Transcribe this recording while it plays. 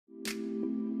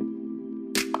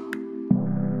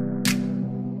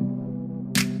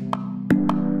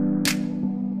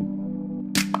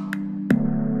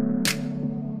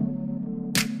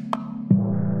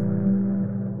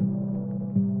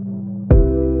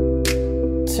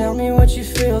Tell me what you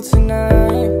feel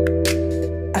tonight.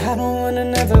 I don't want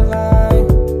another lie.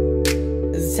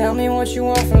 Tell me what you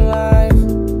want from life.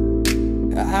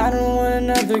 I don't want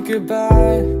another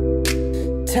goodbye.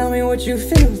 Tell me what you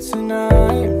feel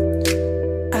tonight.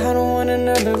 I don't want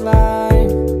another lie.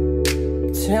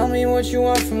 Tell me what you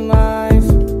want from life.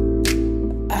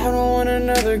 I don't want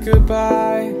another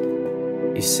goodbye.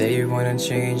 You say you wanna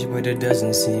change, but it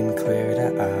doesn't seem clear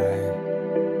to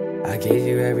I gave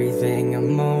you everything and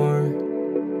more,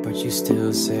 but you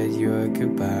still said your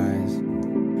goodbyes.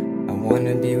 I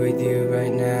wanna be with you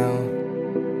right now,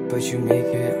 but you make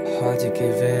it hard to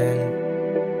give in.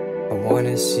 I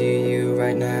wanna see you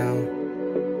right now,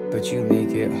 but you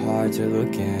make it hard to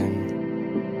look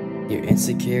in. Your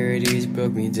insecurities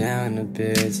broke me down a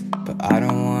bit, but I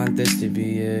don't want this to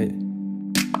be it.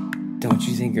 Don't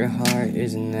you think your heart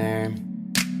isn't there?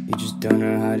 You just don't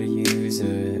know how to use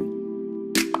it.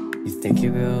 You think it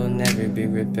will never be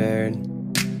repaired.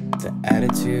 The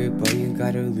attitude, boy, you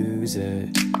gotta lose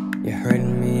it. You're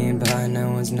hurting me, but I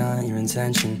know it's not your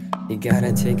intention. You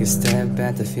gotta take a step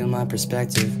back to feel my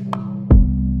perspective.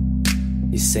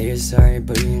 You say you're sorry,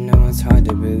 but you know it's hard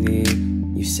to believe.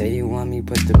 You say you want me,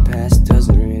 but the past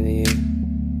doesn't really.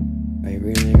 Are you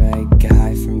really the right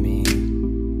guy for me?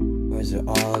 Or is it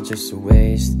all just a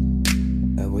waste?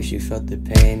 I wish you felt the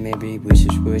pain, maybe we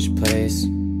should switch place.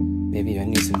 Maybe I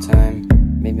need some time,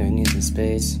 maybe I need some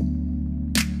space.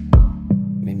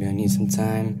 Maybe I need some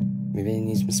time, maybe I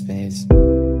need some space.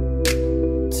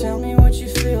 Tell me what you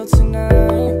feel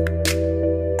tonight.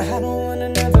 I don't want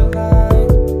another lie.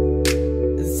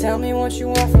 Tell me what you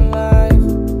want from life.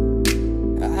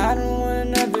 I don't want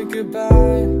another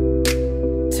goodbye.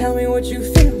 Tell me what you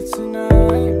feel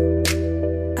tonight.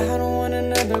 I don't want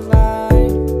another lie.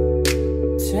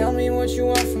 Tell me what you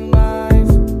want from life.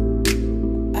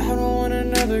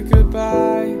 Another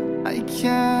goodbye. I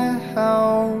can't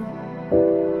help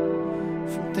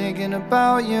from thinking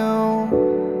about you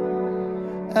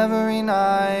every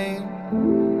night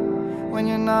when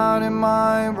you're not in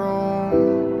my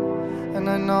room. And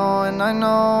I know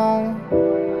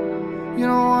you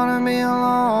don't wanna be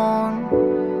alone,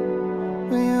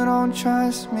 but you don't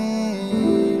trust me.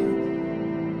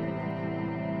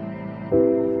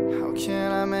 How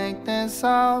can I make this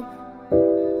up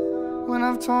when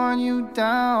I've torn you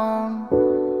down?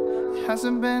 It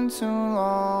hasn't been too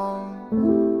long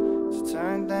to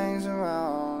turn things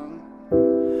around.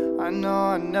 I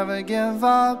know I'd never give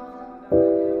up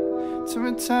to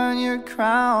return your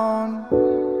crown.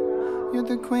 You're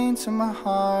the queen to my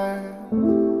heart,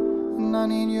 and I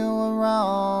need you around.